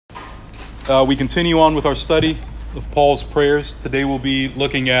We continue on with our study of Paul's prayers. Today we'll be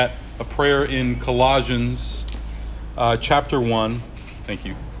looking at a prayer in Colossians chapter 1. Thank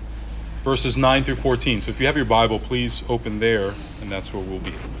you. Verses 9 through 14. So if you have your Bible, please open there, and that's where we'll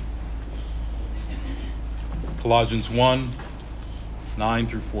be. Colossians 1, 9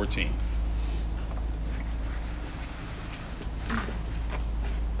 through 14.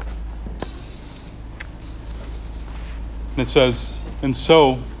 And it says, "And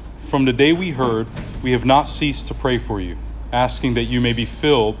so, from the day we heard, we have not ceased to pray for you, asking that you may be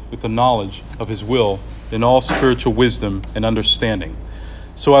filled with the knowledge of his will in all spiritual wisdom and understanding,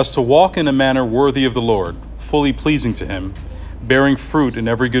 so as to walk in a manner worthy of the Lord, fully pleasing to him, bearing fruit in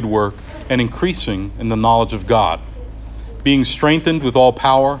every good work, and increasing in the knowledge of God, being strengthened with all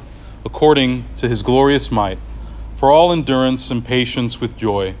power, according to his glorious might, for all endurance and patience with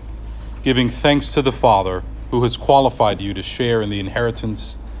joy, giving thanks to the Father, who has qualified you to share in the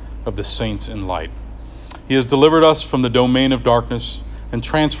inheritance of the saints in light. He has delivered us from the domain of darkness and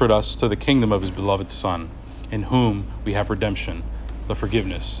transferred us to the kingdom of his beloved Son, in whom we have redemption, the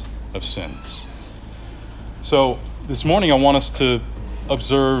forgiveness of sins." So this morning I want us to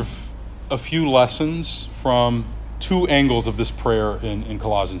observe a few lessons from two angles of this prayer in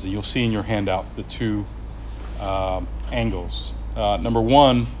Colossians. And you'll see in your handout the two angles. Number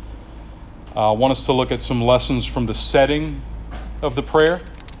one, I want us to look at some lessons from the setting of the prayer.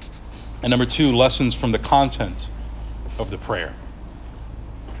 And number two, lessons from the content of the prayer.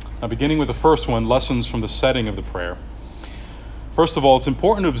 Now, beginning with the first one, lessons from the setting of the prayer. First of all, it's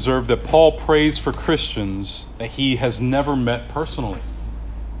important to observe that Paul prays for Christians that he has never met personally.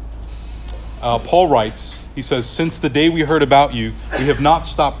 Paul writes, he says, "Since the day we heard about you, we have not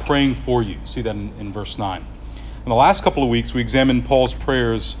stopped praying for you." See that in verse 9. In the last couple of weeks, we examined Paul's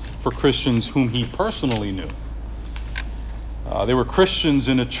prayers for Christians whom he personally knew. They were Christians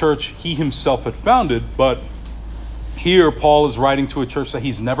in a church he himself had founded, but here Paul is writing to a church that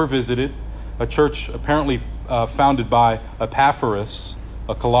he's never visited, a church apparently founded by Epaphras,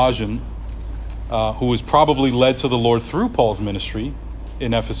 a Colossian, who was probably led to the Lord through Paul's ministry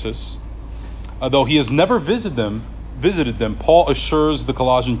in Ephesus. Though he has never visited them, Paul assures the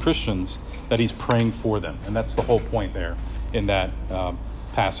Colossian Christians that he's praying for them. And that's the whole point there in that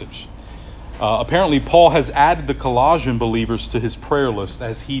passage. Apparently, Paul has added the Colossian believers to his prayer list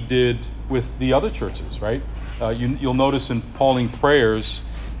as he did with the other churches, right? You'll notice in Pauline prayers,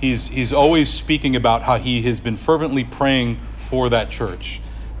 he's always speaking about how he has been fervently praying for that church,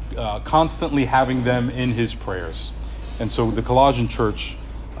 constantly having them in his prayers. And so the Colossian church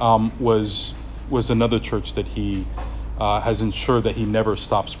was another church that he has ensured that he never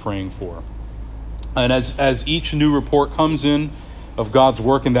stops praying for. And as each new report comes in of God's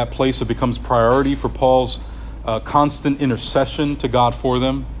work in that place, it becomes priority for Paul's constant intercession to God for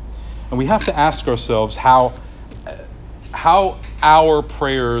them. And we have to ask ourselves how our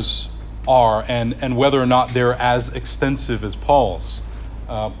prayers are and whether or not they're as extensive as Paul's.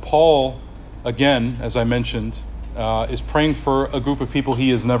 Paul, again, as I mentioned, is praying for a group of people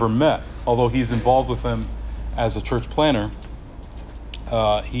he has never met, although he's involved with them as a church planner.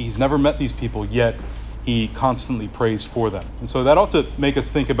 He's never met these people, yet he constantly prays for them. And so that ought to make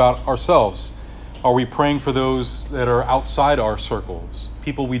us think about ourselves. Are we praying for those that are outside our circles,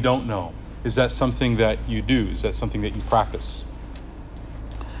 people we don't know? Is that something that you do? Is that something that you practice?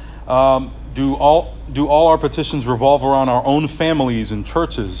 Do all our petitions revolve around our own families and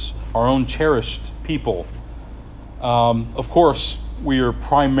churches, our own cherished people? Of course, we are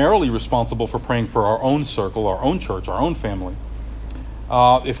primarily responsible for praying for our own circle, our own church, our own family.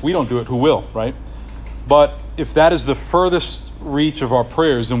 If we don't do it, who will, right? But if that is the furthest reach of our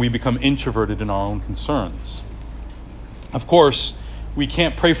prayers, then we become introverted in our own concerns. Of course, we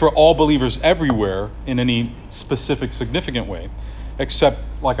can't pray for all believers everywhere in any specific, significant way, except,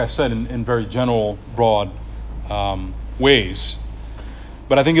 like I said, in very general, broad ways.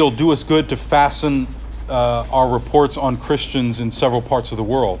 But I think it'll do us good to fasten our reports on Christians in several parts of the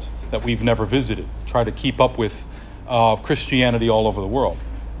world that we've never visited. Try to keep up with Christianity all over the world.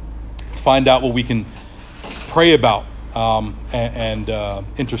 Find out what we can pray about and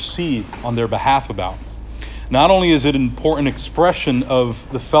intercede on their behalf about. Not only is it an important expression of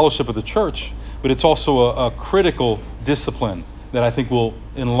the fellowship of the church, but it's also a critical discipline that I think will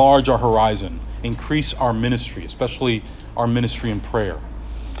enlarge our horizon, increase our ministry, especially our ministry in prayer,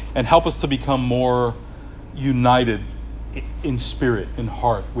 and help us to become more united in spirit, in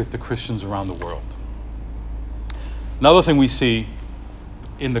heart, with the Christians around the world. Another thing we see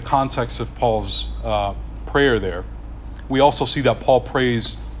in the context of Paul's prayer there, we also see that Paul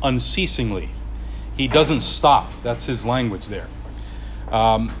prays unceasingly. He doesn't stop. That's his language there.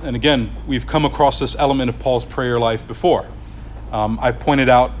 And again, we've come across this element of Paul's prayer life before. I've pointed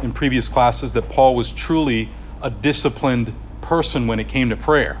out in previous classes that Paul was truly a disciplined person when it came to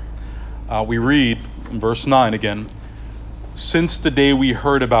prayer. We read in verse 9 again, "Since the day we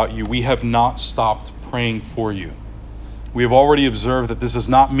heard about you, we have not stopped praying for you." We have already observed that this does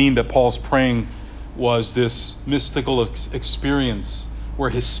not mean that Paul's praying was this mystical experience where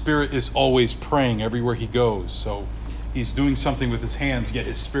his spirit is always praying everywhere he goes. So he's doing something with his hands, yet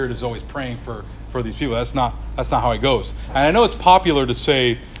his spirit is always praying for these people. That's not how it goes. And I know it's popular to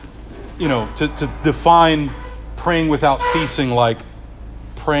say, to define praying without ceasing like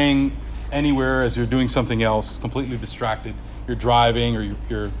praying anywhere as you're doing something else, completely distracted. You're driving or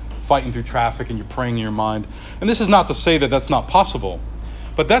you're fighting through traffic and you're praying in your mind. And this is not to say that that's not possible,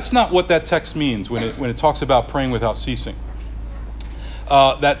 but that's not what that text means when it talks about praying without ceasing.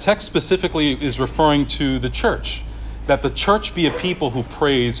 That text specifically is referring to the church, that the church be a people who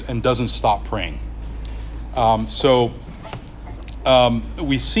prays and doesn't stop praying. So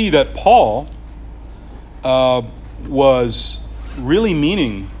we see that Paul was really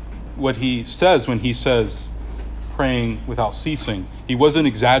meaning what he says when he says praying without ceasing. He wasn't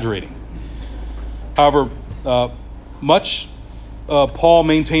exaggerating. However, Paul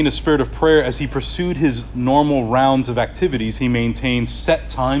maintained a spirit of prayer as he pursued his normal rounds of activities. He maintained set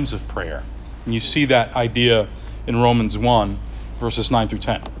times of prayer. And you see that idea in Romans 1, verses 9 through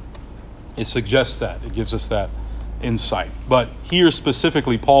 10. It suggests that. It gives us that insight. But here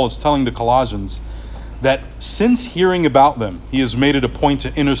specifically, Paul is telling the Colossians that since hearing about them, he has made it a point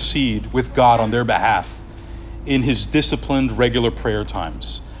to intercede with God on their behalf in his disciplined, regular prayer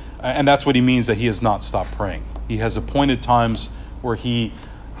times. And that's what he means that he has not stopped praying. He has appointed times where he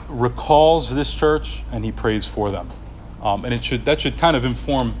recalls this church and he prays for them. And that should kind of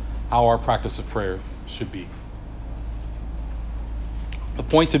inform how our practice of prayer should be. The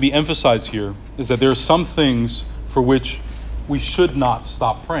point to be emphasized here is that there are some things for which we should not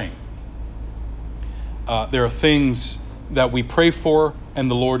stop praying. There are things that we pray for and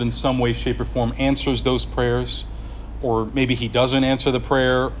the Lord in some way, shape, or form answers those prayers, or maybe he doesn't answer the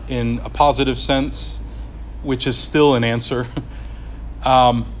prayer in a positive sense, which is still an answer.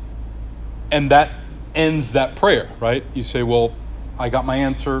 And that ends that prayer, right? You say, well, I got my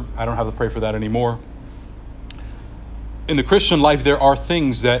answer. I don't have to pray for that anymore. In the Christian life, there are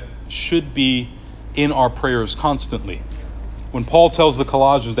things that should be in our prayers constantly. When Paul tells the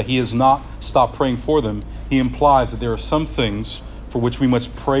Colossians that he has not stopped praying for them, he implies that there are some things for which we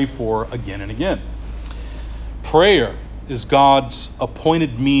must pray for again and again. Prayer is God's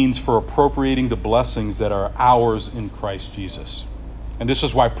appointed means for appropriating the blessings that are ours in Christ Jesus. And this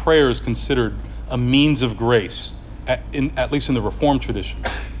is why prayer is considered a means of grace, at least in the Reformed tradition.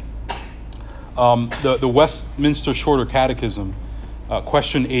 The Westminster Shorter Catechism,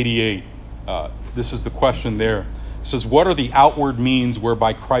 question 88, this is the question there. It says, what are the outward means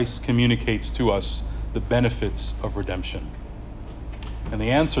whereby Christ communicates to us the benefits of redemption? And the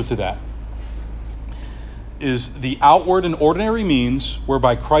answer to that is the outward and ordinary means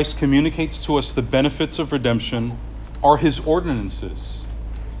whereby Christ communicates to us the benefits of redemption are his ordinances,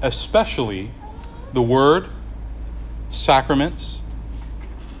 especially the word, sacraments,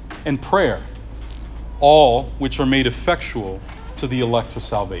 and prayer, all which are made effectual to the elect for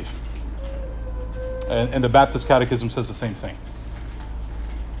salvation. And the Baptist Catechism says the same thing.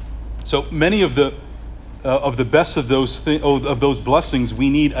 So many of the best of those blessings we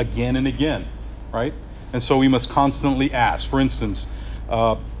need again and again, right? And so we must constantly ask. For instance,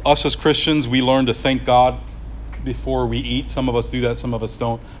 us as Christians, we learn to thank God before we eat. Some of us do that, some of us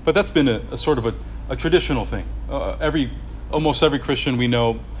don't. But that's been a sort of a traditional thing. Almost every Christian we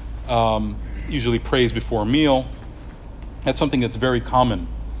know usually prays before a meal. That's something that's very common.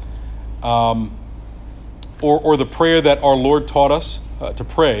 Or the prayer that our Lord taught us to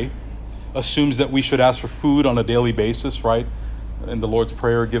pray assumes that we should ask for food on a daily basis, right? In the Lord's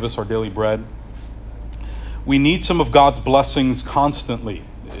Prayer, give us our daily bread. We need some of God's blessings constantly.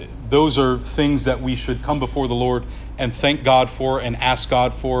 Those are things that we should come before the Lord and thank God for and ask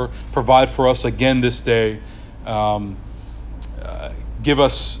God for, provide for us again this day. Give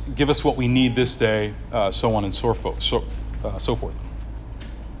us what we need this day, so on and so forth.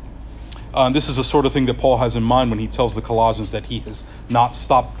 This is the sort of thing that Paul has in mind when he tells the Colossians that he has not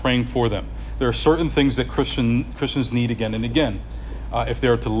stopped praying for them. There are certain things that Christians need again and again if they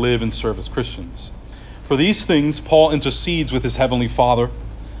are to live and serve as Christians. For these things, Paul intercedes with his heavenly Father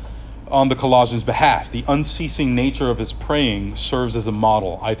on the Colossians' behalf. The unceasing nature of his praying serves as a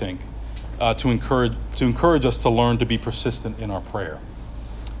model, I think, to encourage us to learn to be persistent in our prayer.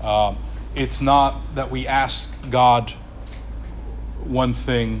 It's not that we ask God one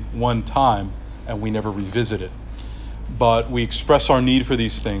thing one time and we never revisit it. But we express our need for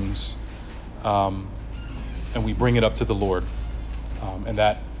these things, and we bring it up to the Lord. And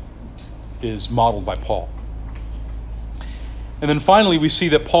that is modeled by Paul. And then finally, we see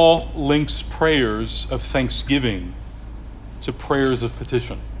that Paul links prayers of thanksgiving to prayers of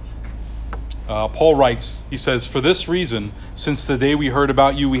petition. Paul writes, he says, "For this reason, since the day we heard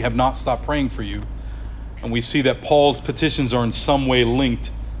about you, we have not stopped praying for you." And we see that Paul's petitions are in some way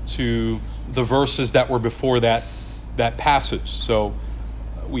linked to the verses that were before that passage. So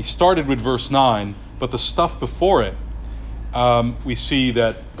we started with verse 9, but the stuff before it, we see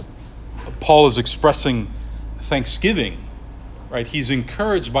that Paul is expressing thanksgiving, right? He's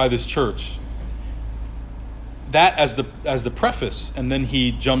encouraged by this church. That as the preface, and then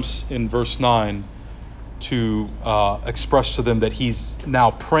he jumps in verse 9 to express to them that he's now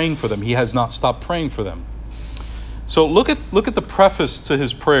praying for them. He has not stopped praying for them. So look at the preface to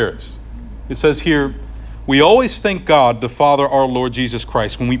his prayers. It says here, "We always thank God, the Father, our Lord Jesus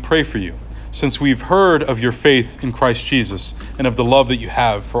Christ, when we pray for you, since we've heard of your faith in Christ Jesus and of the love that you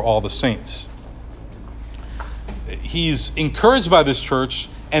have for all the saints." He's encouraged by this church,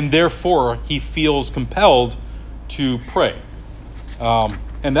 and therefore he feels compelled to pray.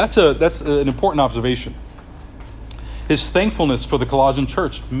 And that's an important observation. His thankfulness for the Colossian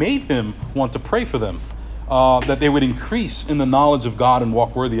church made him want to pray for them, that they would increase in the knowledge of God and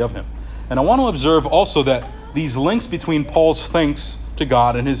walk worthy of him. And I want to observe also that these links between Paul's thanks to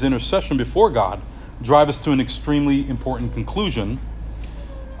God and his intercession before God drive us to an extremely important conclusion.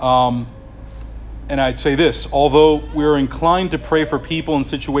 And I'd say this: although we're inclined to pray for people in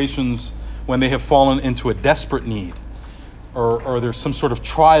situations when they have fallen into a desperate need or there's some sort of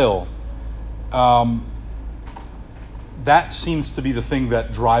trial, that seems to be the thing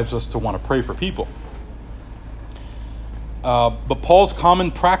that drives us to want to pray for people. But Paul's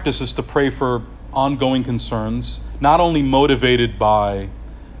common practice is to pray for ongoing concerns, not only motivated by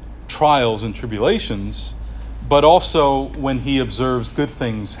trials and tribulations, but also when he observes good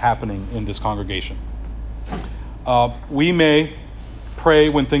things happening in this congregation. We may pray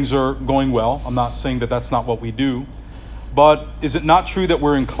when things are going well. I'm not saying that that's not what we do. But is it not true that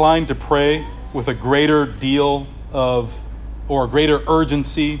we're inclined to pray with a greater deal of, or a greater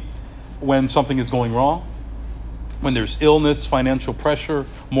urgency when something is going wrong? When there's illness, financial pressure,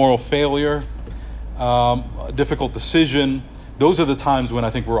 moral failure, a difficult decision, those are the times when I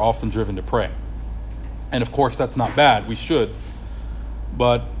think we're often driven to pray. And of course, that's not bad. We should.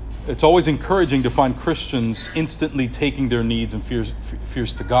 But it's always encouraging to find Christians instantly taking their needs and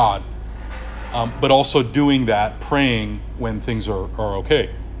fears to God, but also doing that, praying when things are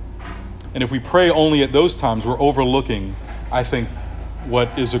okay. And if we pray only at those times, we're overlooking, I think,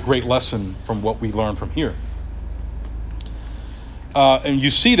 what is a great lesson from what we learn from here. And you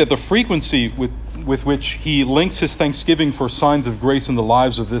see that the frequency with which he links his thanksgiving for signs of grace in the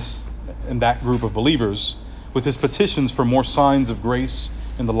lives of this and that group of believers with his petitions for more signs of grace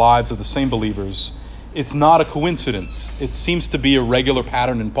in the lives of the same believers, it's not a coincidence. It seems to be a regular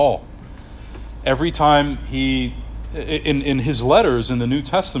pattern in Paul. Every time he, in his letters in the New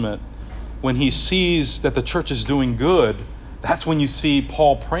Testament, when he sees that the church is doing good, that's when you see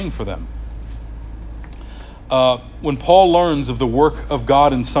Paul praying for them. When Paul learns of the work of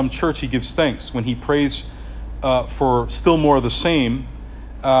God in some church, he gives thanks. When he prays for still more of the same,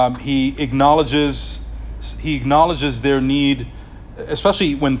 he acknowledges their need,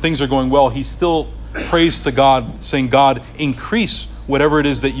 especially when things are going well. He still prays to God, saying, "God, increase whatever it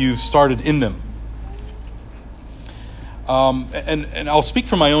is that you've started in them." And I'll speak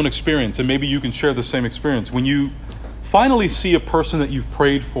from my own experience, and maybe you can share the same experience. When you finally see a person that you've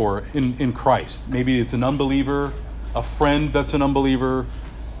prayed for in Christ, maybe it's an unbeliever, a friend that's an unbeliever,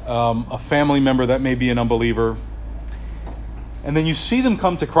 a family member that may be an unbeliever, and then you see them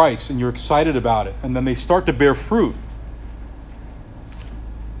come to Christ and you're excited about it, and then they start to bear fruit,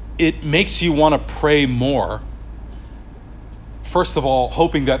 it makes you want to pray more. First of all,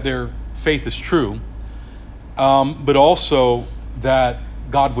 hoping that their faith is true, but also that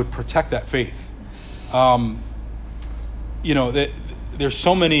God would protect that faith. There's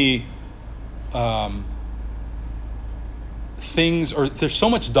so many things, or there's so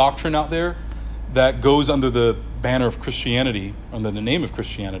much doctrine out there that goes under the banner of Christianity, under the name of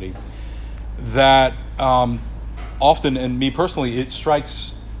Christianity, that often, and me personally, it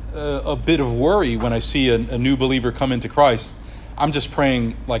strikes a bit of worry when I see a new believer come into Christ. I'm just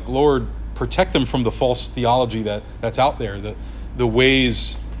praying, like, Lord, protect them from the false theology that's out there, the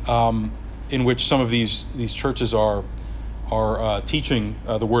ways in which some of these churches are teaching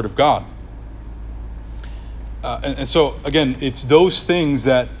the Word of God. And so, again, it's those things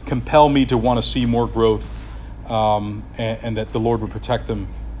that compel me to want to see more growth, and that the Lord would protect them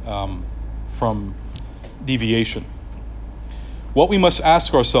from deviation. What we must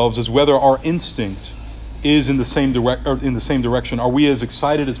ask ourselves is whether our instinct is in the same direction. Are we as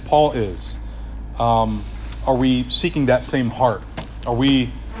excited as Paul is? Are we seeking that same heart? Are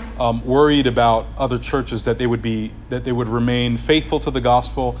we worried about other churches, that they would remain faithful to the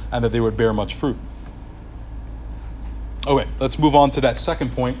gospel and that they would bear much fruit? Okay, let's move on to that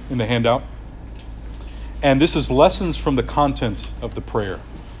second point in the handout. And this is lessons from the content of the prayer.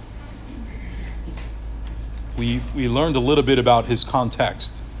 We learned a little bit about his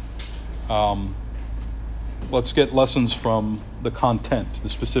context. Let's get lessons from the content, the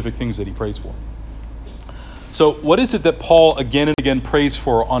specific things that he prays for. So what is it that Paul again and again prays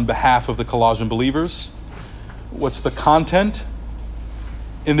for on behalf of the Colossian believers? What's the content?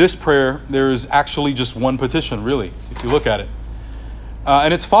 In this prayer, there is actually just one petition, really, if you look at it.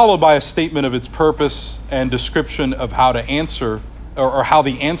 And it's followed by a statement of its purpose and description of how to answer, or how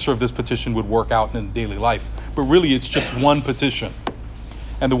the answer of this petition would work out in daily life. But really, it's just one petition.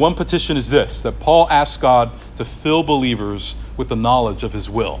 And the one petition is this, that Paul asks God to fill believers with the knowledge of his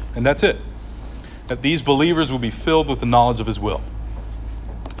will. And that's it. That these believers will be filled with the knowledge of his will.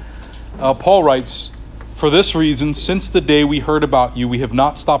 Paul writes, "For this reason, since the day we heard about you, we have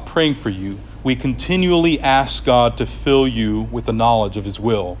not stopped praying for you. We continually ask God to fill you with the knowledge of his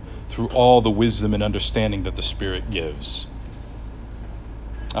will through all the wisdom and understanding that the Spirit gives."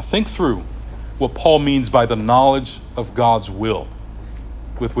 Now think through what Paul means by the knowledge of God's will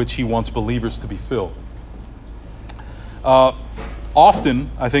with which he wants believers to be filled.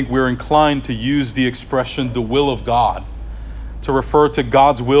 Often, I think we're inclined to use the expression "the will of God" to refer to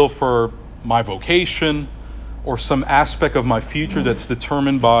God's will for my vocation or some aspect of my future that's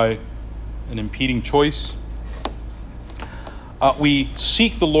determined by an impeding choice. We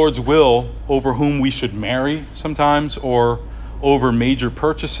seek the Lord's will over whom we should marry sometimes, or over major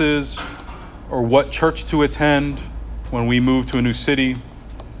purchases, or what church to attend when we move to a new city.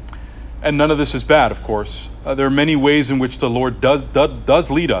 And none of this is bad, of course. There are many ways in which the Lord does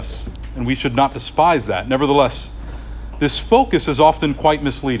lead us, and we should not despise that. Nevertheless, this focus is often quite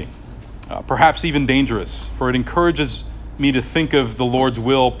misleading, perhaps even dangerous, for it encourages me to think of the Lord's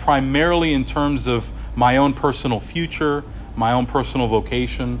will primarily in terms of my own personal future, my own personal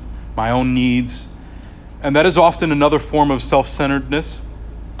vocation, my own needs. And that is often another form of self-centeredness,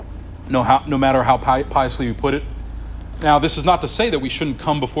 no matter how piously we put it. Now, this is not to say that we shouldn't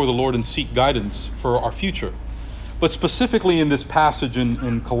come before the Lord and seek guidance for our future. But specifically in this passage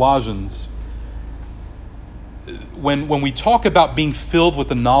in Colossians, when we talk about being filled with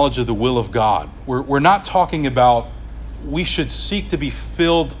the knowledge of the will of God, we're not talking about we should seek to be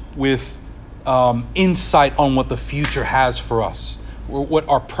filled with insight on what the future has for us, or what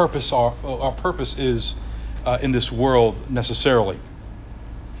our purpose is in this world necessarily.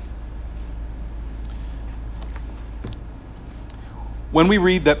 When we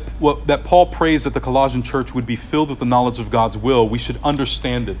read that Paul prays that the Colossian church would be filled with the knowledge of God's will, we should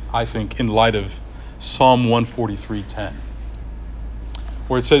understand it, I think, in light of Psalm 143:10,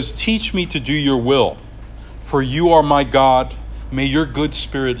 where it says, "Teach me to do your will, for you are my God. May your good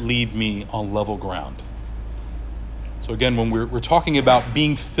spirit lead me on level ground." So again, when we're talking about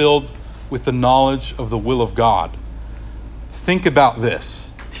being filled with the knowledge of the will of God, think about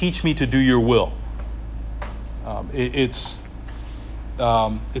this. Teach me to do your will. It's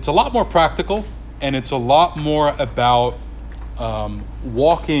a lot more practical, and it's a lot more about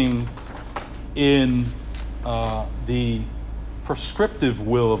walking in the prescriptive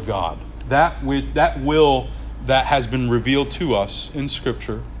will of God. That will that has been revealed to us in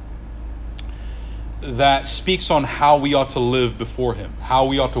Scripture, that speaks on how we ought to live before him, how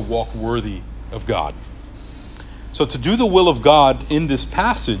we ought to walk worthy of God. So to do the will of God in this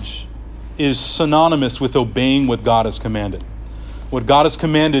passage is synonymous with obeying what God has commanded. What God has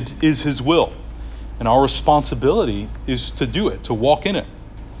commanded is his will, and our responsibility is to do it, to walk in it.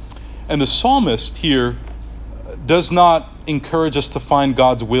 And the psalmist here does not encourage us to find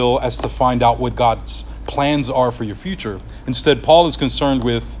God's will as to find out what God's plans are for your future. Instead, Paul is concerned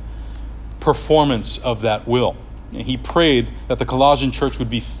with performance of that will. And he prayed that the Colossian church would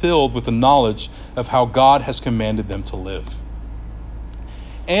be filled with the knowledge of how God has commanded them to live.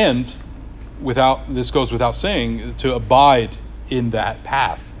 And this goes without saying, to abide in that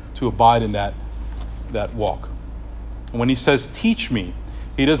path, to abide in that walk. And when he says, "Teach me,"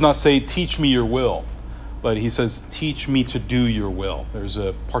 he does not say, "Teach me your will," but he says, "Teach me to do your will." There's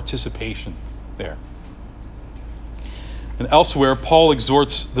a participation there. And elsewhere, Paul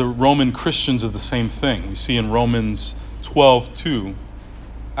exhorts the Roman Christians of the same thing. We see in Romans 12:2.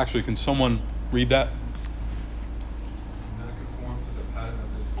 Actually, can someone read that? Do not conform to the pattern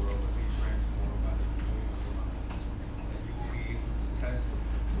of this world, but be transformed by the renewing of your mind, that you will be able to test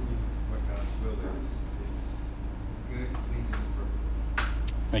and prove what God's will is good, pleasing, and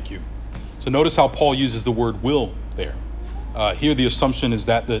perfect. Thank you. So notice how Paul uses the word will there. Here the assumption is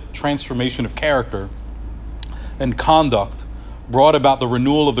that the transformation of character and conduct brought about the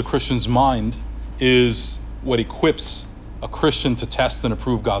renewal of the Christian's mind is what equips a Christian to test and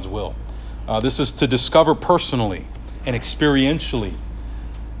approve God's will. This is to discover personally and experientially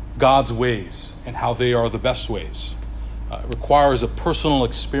God's ways and how they are the best ways. It requires a personal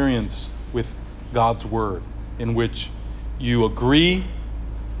experience with God's word in which you agree,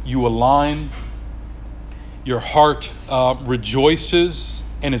 you align, your heart rejoices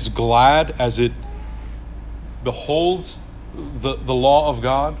and is glad as it beholds the law of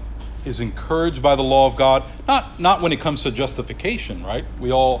God, is encouraged by the law of God, not when it comes to justification, right?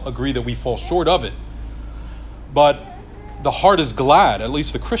 We all agree that we fall short of it. But the heart is glad, at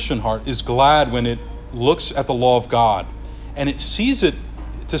least the Christian heart is glad when it looks at the law of God. And it sees it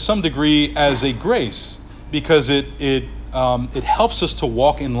to some degree as a grace because it helps us to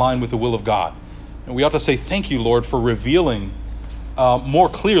walk in line with the will of God. And we ought to say, thank you, Lord, for revealing more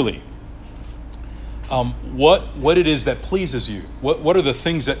clearly what it is that pleases you. What are the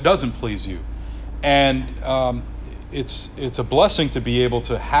things that doesn't please you? And it's a blessing to be able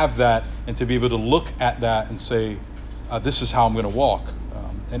to have that and to be able to look at that and say, this is how I'm going to walk,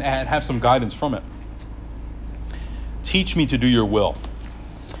 and have some guidance from it. Teach me to do your will.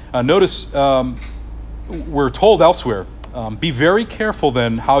 Notice we're told elsewhere, be very careful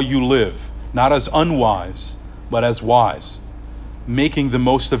then how you live, not as unwise, but as wise, making the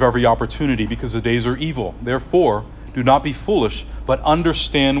most of every opportunity because the days are evil. Therefore, do not be foolish, but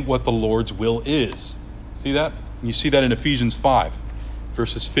understand what the Lord's will is. See that? And you see that in Ephesians 5,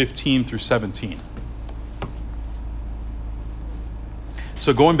 verses 15 through 17.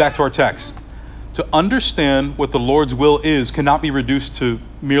 So going back to our text, to understand what the Lord's will is cannot be reduced to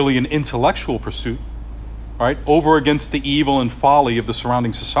merely an intellectual pursuit, right? Over against the evil and folly of the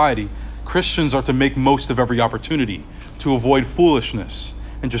surrounding society, Christians are to make most of every opportunity to avoid foolishness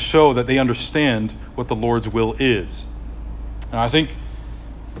and to show that they understand what the Lord's will is. And I think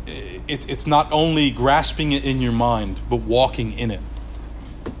it's not only grasping it in your mind, but walking in it.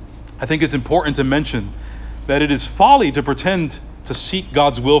 I think it's important to mention that it is folly to pretend to seek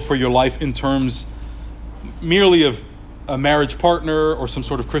God's will for your life in terms merely of a marriage partner or some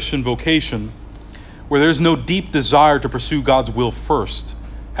sort of Christian vocation, where there's no deep desire to pursue God's will first,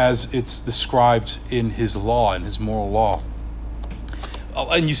 as it's described in his law, in his moral law.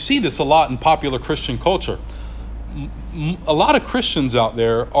 And you see this a lot in popular Christian culture. A lot of Christians out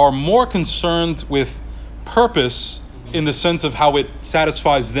there are more concerned with purpose in the sense of how it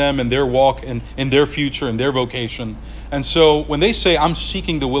satisfies them and their walk and in their future and their vocation. And so when they say, I'm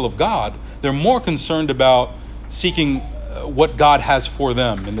seeking the will of God, they're more concerned about seeking what God has for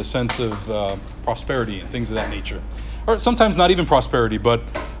them in the sense of prosperity and things of that nature. Or sometimes not even prosperity, but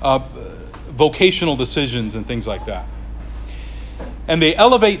vocational decisions and things like that. And they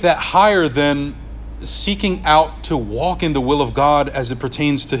elevate that higher than seeking out to walk in the will of God as it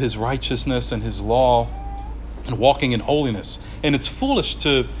pertains to his righteousness and his law and walking in holiness. And it's foolish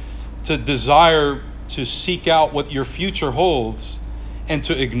to desire to seek out what your future holds and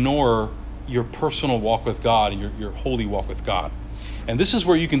to ignore your personal walk with God and your holy walk with God. And this is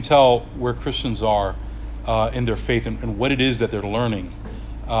where you can tell where Christians are in their faith and what it is that they're learning,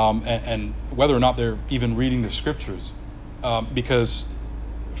 and whether or not they're even reading the scriptures, because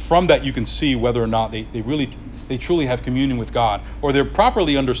from that you can see whether or not they truly have communion with God, or they're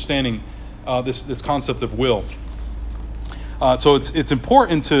properly understanding this concept of will. So it's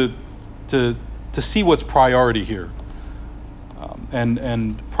important to see what's priority here,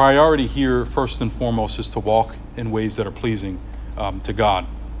 and priority here first and foremost is to walk in ways that are pleasing to God.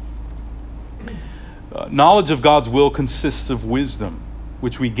 Knowledge of God's will consists of wisdom,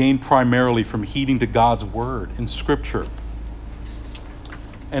 which we gain primarily from heeding to God's word in Scripture.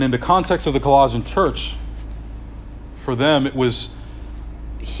 And in the context of the Colossian church, for them it was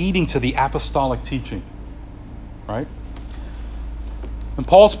heeding to the apostolic teaching, right? And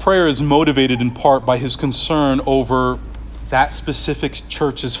Paul's prayer is motivated in part by his concern over that specific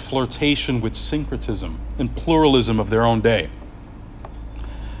church's flirtation with syncretism and pluralism of their own day.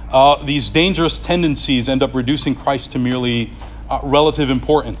 These dangerous tendencies end up reducing Christ to merely relative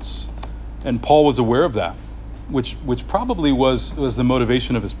importance. And Paul was aware of that, which probably was the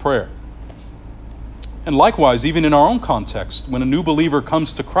motivation of his prayer. And likewise, even in our own context, when a new believer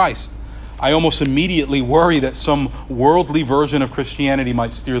comes to Christ, I almost immediately worry that some worldly version of Christianity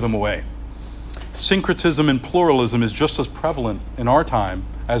might steer them away. Syncretism and pluralism is just as prevalent in our time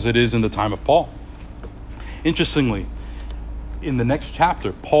as it is in the time of Paul. Interestingly, in the next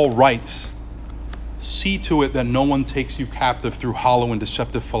chapter, Paul writes, "See to it that no one takes you captive through hollow and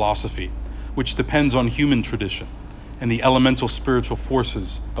deceptive philosophy, which depends on human tradition and the elemental spiritual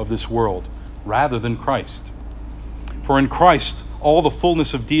forces of this world, rather than Christ. For in Christ, all the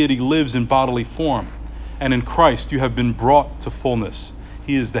fullness of deity lives in bodily form, and in Christ you have been brought to fullness.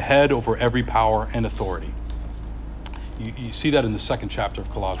 He is the head over every power and authority." You see that in the second chapter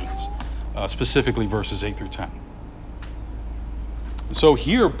of Colossians, specifically verses 8 through 10. So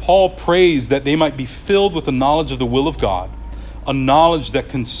here, Paul prays that they might be filled with the knowledge of the will of God, a knowledge that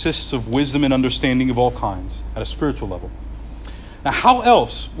consists of wisdom and understanding of all kinds at a spiritual level. Now, how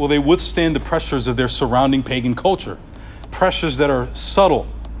else will they withstand the pressures of their surrounding pagan culture? Pressures that are subtle.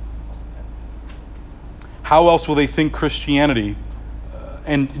 How else will they think Christianity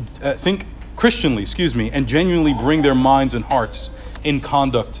think Christianly, and genuinely bring their minds and hearts in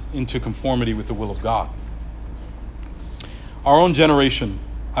conduct into conformity with the will of God? Our own generation,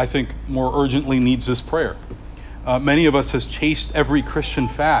 I think, more urgently needs this prayer. Many of us has chased every Christian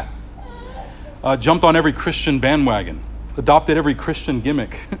fad, jumped on every Christian bandwagon, adopted every Christian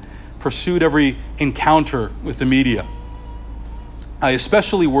gimmick, pursued every encounter with the media. I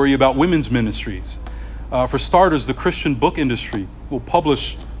especially worry about women's ministries. For starters, the Christian book industry will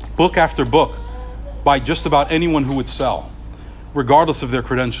publish book after book by just about anyone who would sell, regardless of their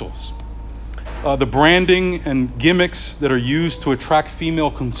credentials. The branding and gimmicks that are used to attract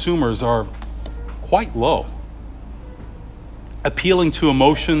female consumers are quite low, appealing to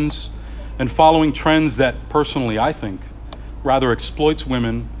emotions and following trends that, personally, I think, rather exploits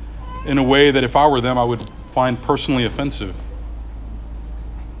women in a way that if I were them, I would find personally offensive.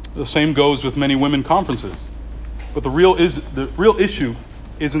 The same goes with many women conferences. But the real issue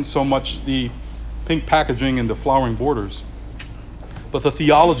isn't so much the pink packaging and the flowering borders, but the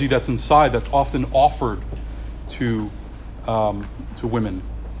theology that's inside that's often offered to women.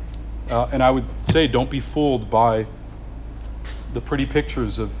 And I would say, don't be fooled by the pretty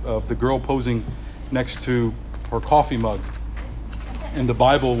pictures of the girl posing next to her coffee mug and the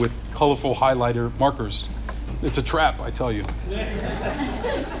Bible with colorful highlighter markers. It's a trap, I tell you.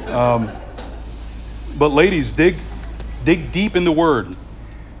 But ladies, dig deep in the Word.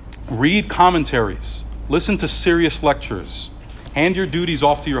 Read commentaries. Listen to serious lectures. Hand your duties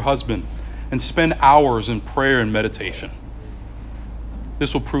off to your husband and spend hours in prayer and meditation.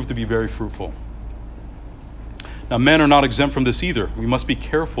 This will prove to be very fruitful. Now, men are not exempt from this either. We must be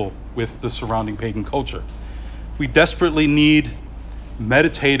careful with the surrounding pagan culture. We desperately need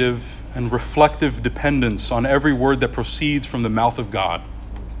meditative and reflective dependence on every word that proceeds from the mouth of God.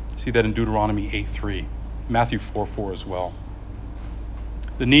 See that in Deuteronomy 8:3, Matthew 4:4 as well.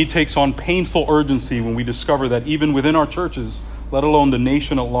 The need takes on painful urgency when we discover that even within our churches, let alone the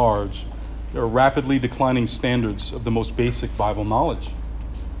nation at large, there are rapidly declining standards of the most basic Bible knowledge.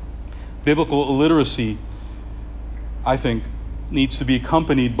 Biblical illiteracy, I think, needs to be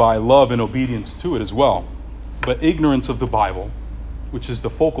accompanied by love and obedience to it as well. But ignorance of the Bible, which is the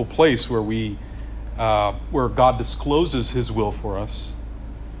focal place where God discloses His will for us,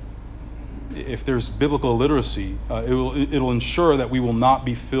 if there's biblical illiteracy, it'll ensure that we will not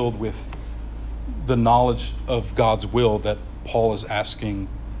be filled with the knowledge of God's will that Paul is asking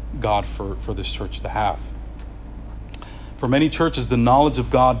God for this church to have. For many churches, the knowledge of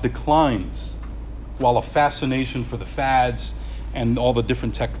God declines, while a fascination for the fads and all the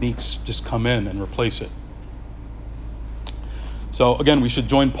different techniques just come in and replace it. So again, we should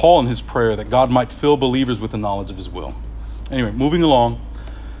join Paul in his prayer that God might fill believers with the knowledge of His will. Anyway, moving along.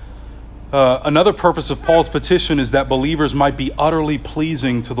 Another purpose of Paul's petition is that believers might be utterly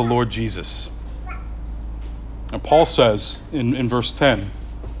pleasing to the Lord Jesus. And Paul says in verse 10,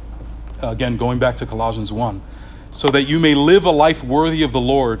 again, going back to Colossians 1, so that you may live a life worthy of the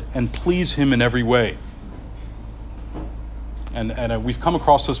Lord and please Him in every way. And we've come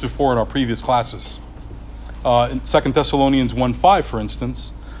across this before in our previous classes. In 2 Thessalonians 1:5, for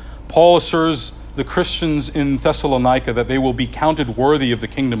instance, Paul assures the Christians in Thessalonica that they will be counted worthy of the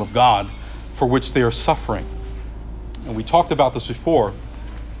kingdom of God for which they are suffering. And we talked about this before.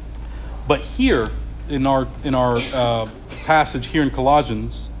 But here, in our passage here in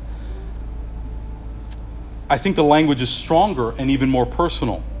Colossians, I think the language is stronger and even more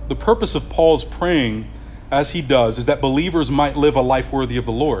personal. The purpose of Paul's praying, as he does, is that believers might live a life worthy of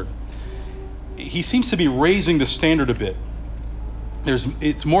the Lord. He seems to be raising the standard a bit.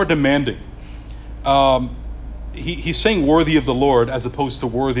 It's more demanding. he's saying worthy of the Lord as opposed to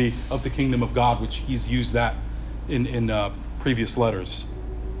worthy of the kingdom of God, which he's used that in previous letters.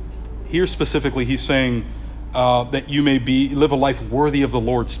 Here specifically, he's saying that you may live a life worthy of the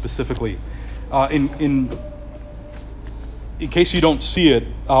Lord specifically. In case you don't see it,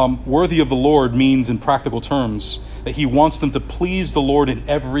 worthy of the Lord means in practical terms that he wants them to please the Lord in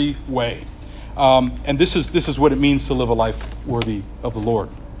every way. And this is what it means to live a life worthy of the Lord.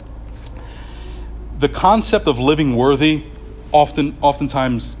 The concept of living worthy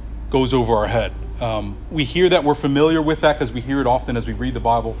oftentimes goes over our head. We hear that, we're familiar with that because we hear it often as we read the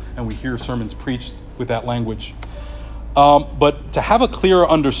Bible and we hear sermons preached with that language. But to have a clearer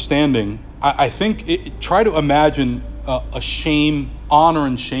understanding, I think try to imagine a honor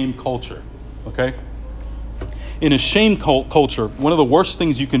and shame culture, okay? In a shame culture, one of the worst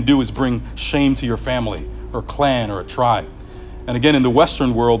things you can do is bring shame to your family or clan or a tribe. And again, in the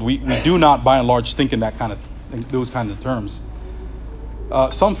Western world, we do not, by and large, think in those kinds of terms.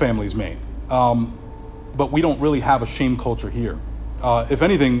 Some families may, but we don't really have a shame culture here. If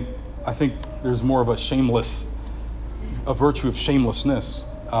anything, I think there's more of a virtue of shamelessness.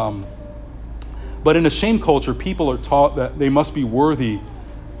 But in a shame culture, people are taught that they must be worthy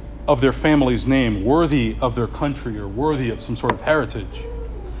of their family's name, worthy of their country, or worthy of some sort of heritage.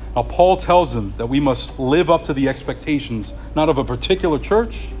 Now, Paul tells them that we must live up to the expectations, not of a particular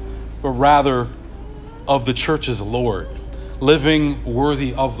church, but rather of the church's Lord, living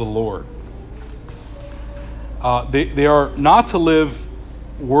worthy of the Lord. They are not to live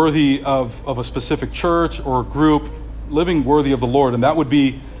worthy of a specific church or group, living worthy of the Lord. And that would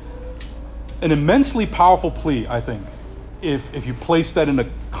be an immensely powerful plea, I think, if you place that in the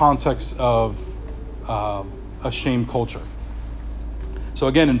context of a shame culture. So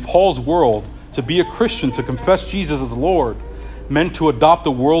again, in Paul's world, to be a Christian, to confess Jesus as Lord, meant to adopt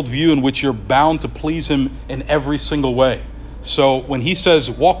a worldview in which you're bound to please him in every single way. So when he says,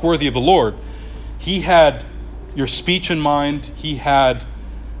 walk worthy of the Lord, he had your speech in mind, he had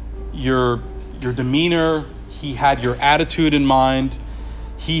your demeanor, he had your attitude in mind,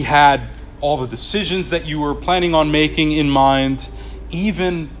 he had all the decisions that you were planning on making in mind,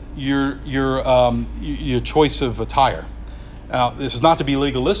 even your choice of attire. Now, this is not to be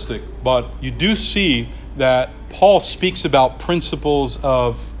legalistic, but you do see that Paul speaks about principles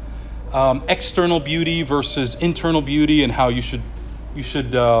of external beauty versus internal beauty, and how you should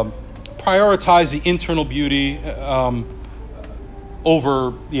prioritize the internal beauty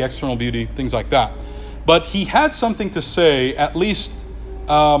over the external beauty, things like that. But he had something to say, at least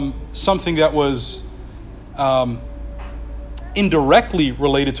something that was indirectly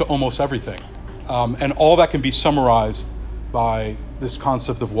related to almost everything. And all that can be summarized by this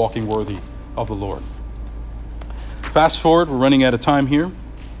concept of walking worthy of the Lord. Fast forward, we're running out of time here.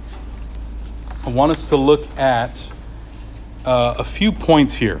 I want us to look at a few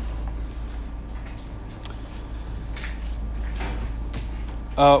points here.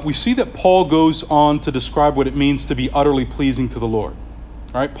 We see that Paul goes on to describe what it means to be utterly pleasing to the Lord.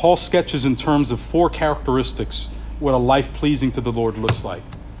 All right, Paul sketches in terms of 4 characteristics what a life pleasing to the Lord looks like.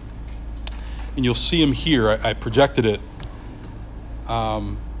 And you'll see them here. I projected it.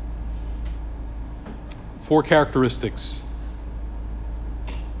 4 characteristics.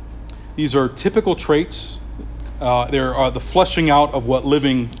 These are typical traits. There are the fleshing out of what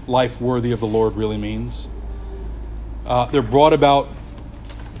living life worthy of the Lord really means. They're brought about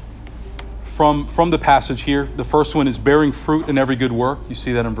from the passage here. The first one is bearing fruit in every good work. You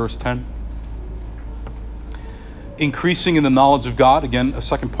see that in verse 10. Increasing in the knowledge of God. Again, a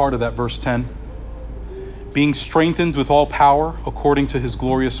second part of that verse 10. Being strengthened with all power according to his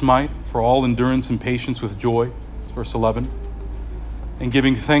glorious might, for all endurance and patience with joy. Verse 11. And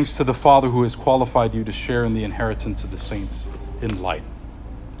giving thanks to the Father who has qualified you to share in the inheritance of the saints in light.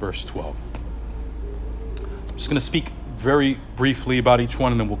 Verse 12. I'm just going to speak very briefly about each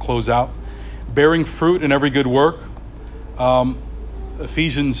one and then we'll close out. Bearing fruit in every good work.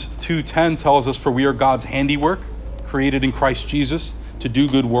 Ephesians 2:10 tells us, for we are God's handiwork, created in Christ Jesus to do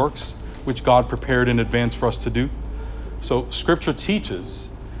good works, which God prepared in advance for us to do. So Scripture teaches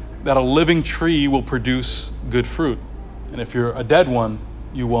that a living tree will produce good fruit. And if you're a dead one,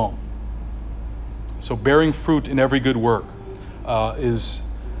 you won't. So bearing fruit in every good work is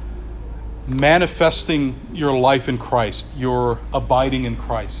manifesting your life in Christ, your abiding in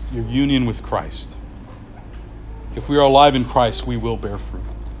Christ, your union with Christ. If we are alive in Christ, we will bear fruit.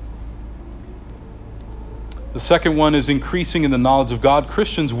 The second one is increasing in the knowledge of God.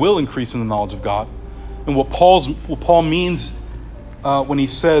 Christians will increase in the knowledge of God. And what Paul means when he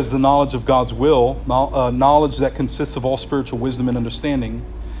says the knowledge of God's will, knowledge that consists of all spiritual wisdom and understanding,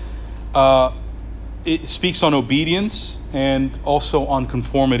 it speaks on obedience and also on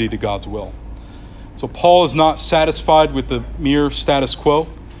conformity to God's will. So Paul is not satisfied with the mere status quo.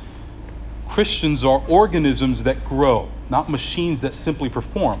 Christians are organisms that grow, not machines that simply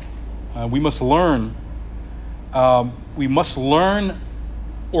perform. We must learn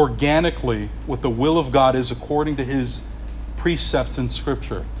organically what the will of God is according to his precepts in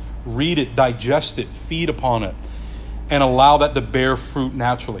Scripture. Read it, digest it, feed upon it, and allow that to bear fruit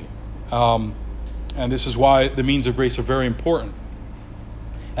naturally. And this is why the means of grace are very important.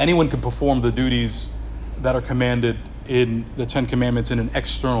 Anyone can perform the duties that are commanded in the Ten Commandments in an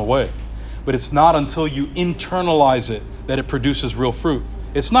external way. But it's not until you internalize it that it produces real fruit.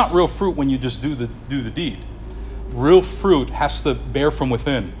 It's not real fruit when you just do the deed. Real fruit has to bear from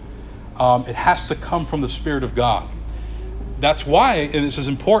within. It has to come from the Spirit of God. That's why, and this is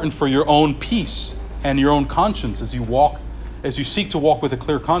important for your own peace and your own conscience as you seek to walk with a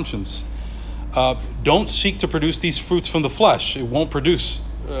clear conscience. Don't seek to produce these fruits from the flesh. It won't produce.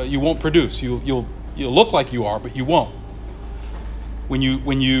 You won't produce. You'll look like you are, but you won't. When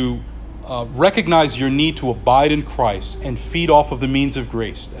you recognize your need to abide in Christ and feed off of the means of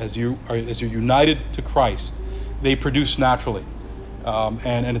grace as you're united to Christ, they produce naturally.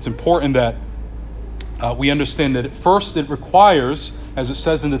 And it's important that we understand that at first it requires, as it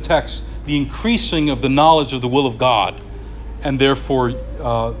says in the text, the increasing of the knowledge of the will of God, and therefore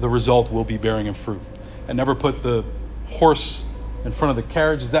the result will be bearing of fruit. And never put the horse in front of the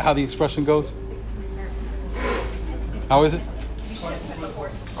carriage. Is that how the expression goes? How is it?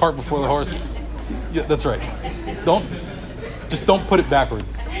 Cart before the horse. Yeah, that's right. Don't put it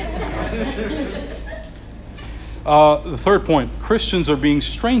backwards. The third point, Christians are being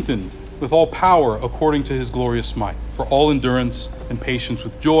strengthened with all power according to his glorious might, for all endurance and patience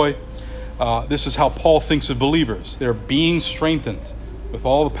with joy. This is how Paul thinks of believers. They're being strengthened with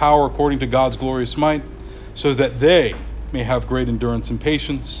all the power according to God's glorious might, so that they may have great endurance and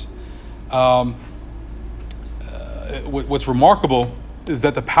patience. What's remarkable is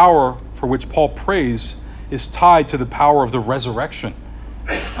that the power for which Paul prays is tied to the power of the resurrection.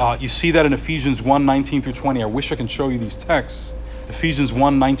 You see that in Ephesians 1:19 through 20. I wish I can show you these texts. Ephesians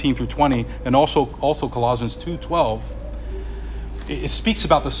 1:19 through 20, and also Colossians 2:12. It speaks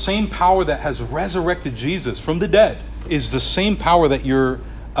about the same power that has resurrected Jesus from the dead is the same power that you're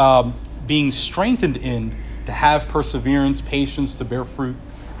being strengthened in to have perseverance, patience, to bear fruit.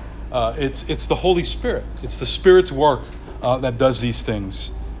 It's the Holy Spirit. It's the Spirit's work that does these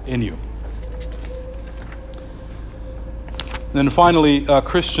things in you. And then finally,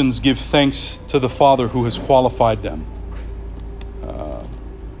 Christians give thanks to the Father who has qualified them.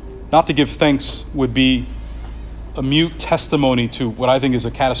 Not to give thanks would be a mute testimony to what I think is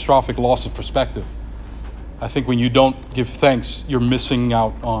a catastrophic loss of perspective. I think when you don't give thanks, you're missing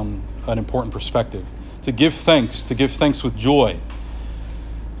out on an important perspective. To give thanks with joy,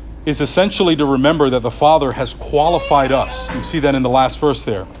 is essentially to remember that the Father has qualified us. You see that in the last verse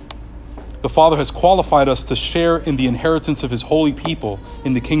there. The Father has qualified us to share in the inheritance of his holy people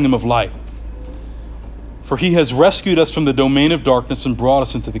in the kingdom of light. For he has rescued us from the domain of darkness and brought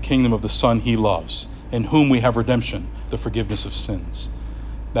us into the kingdom of the Son he loves, in whom we have redemption, the forgiveness of sins.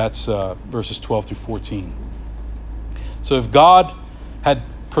 That's verses 12 through 14. So if God had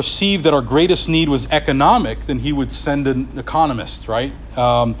perceived that our greatest need was economic, then he would send an economist, right?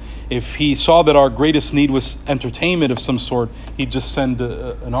 If he saw that our greatest need was entertainment of some sort, he'd just send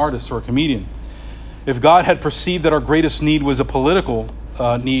an artist or a comedian. If God had perceived that our greatest need was a political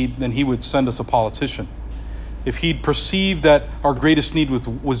need, then he would send us a politician. If he'd perceived that our greatest need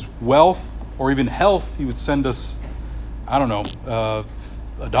was wealth or even health, he would send us, a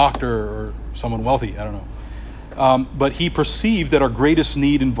doctor or someone wealthy, I don't know. But he perceived that our greatest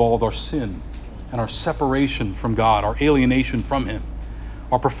need involved our sin and our separation from God, our alienation from him,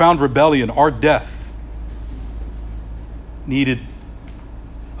 our profound rebellion, our death needed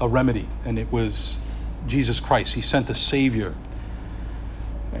a remedy, and it was Jesus Christ. He sent a Savior.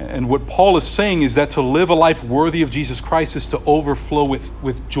 And what Paul is saying is that to live a life worthy of Jesus Christ is to overflow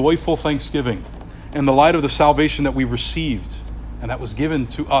with joyful thanksgiving in the light of the salvation that we've received and that was given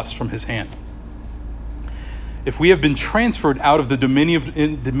to us from his hand. If we have been transferred out of the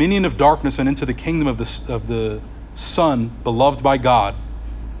dominion of darkness and into the kingdom of the Son, beloved by God,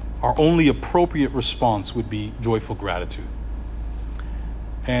 our only appropriate response would be joyful gratitude.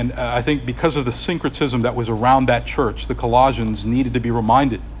 And I think because of the syncretism that was around that church, the Colossians needed to be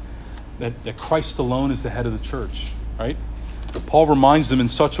reminded that Christ alone is the head of the church, right? Paul reminds them in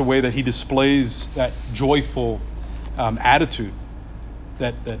such a way that he displays that joyful attitude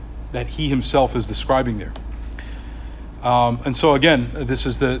that he himself is describing there. And so again, this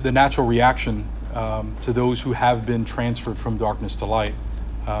is the natural reaction to those who have been transferred from darkness to light.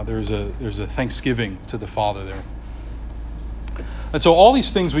 There's a thanksgiving to the Father there. And so all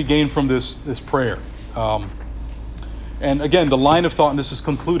these things we gain from this prayer. And again, the line of thought, and this is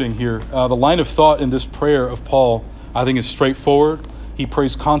concluding here, the line of thought in this prayer of Paul, I think, is straightforward. He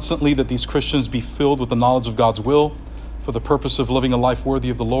prays constantly that these Christians be filled with the knowledge of God's will for the purpose of living a life worthy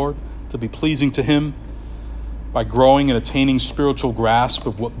of the Lord, to be pleasing to Him by growing and attaining spiritual grasp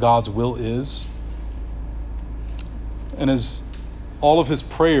of what God's will is. And as all of his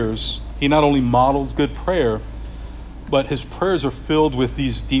prayers, he not only models good prayer, but his prayers are filled with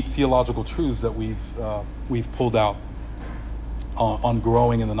these deep theological truths that we've pulled out on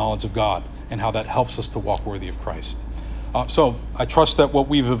growing in the knowledge of God and how that helps us to walk worthy of Christ. So I trust that what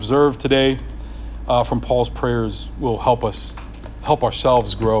we've observed today from Paul's prayers will help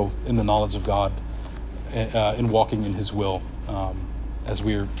ourselves grow in the knowledge of God in walking in his will as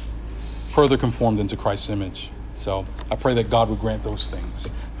we're further conformed into Christ's image. So I pray that God would grant those things.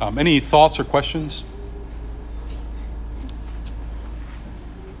 Any thoughts or questions?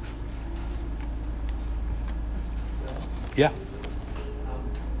 Yeah.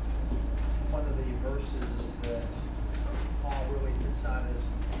 One of the verses that Paul really gets on is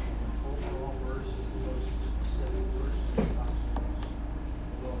overall verses, those specific verses talks about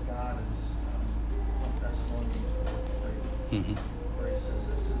the will of God is 1 Thessalonians 4:3, where he says,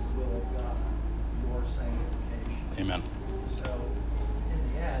 "This is the will of God, your sanctification." Amen. So, in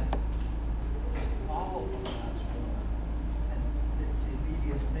the end, all of God's will, and the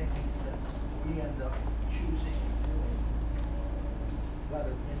immediate things that we end up choosing and doing,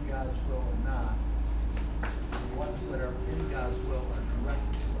 whether in God's will or not, the ones that are in God's will are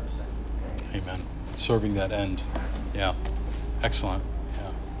directed to our sanctification. Amen. Serving that end. Yeah. Excellent.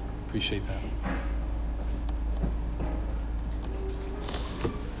 Yeah. Appreciate that.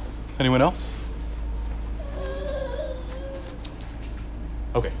 Anyone else?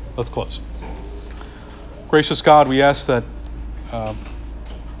 Okay, let's close. Gracious God, we ask that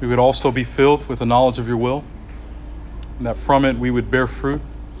we would also be filled with the knowledge of your will, and that from it we would bear fruit.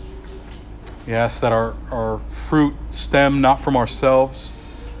 We ask that our fruit stem not from ourselves,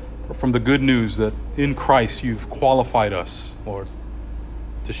 but from the good news that in Christ you've qualified us, Lord,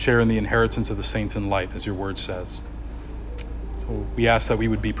 to share in the inheritance of the saints in light, as your word says. So we ask that we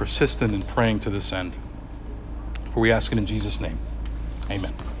would be persistent in praying to this end. For we ask it in Jesus' name.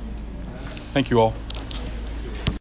 Amen. Thank you all.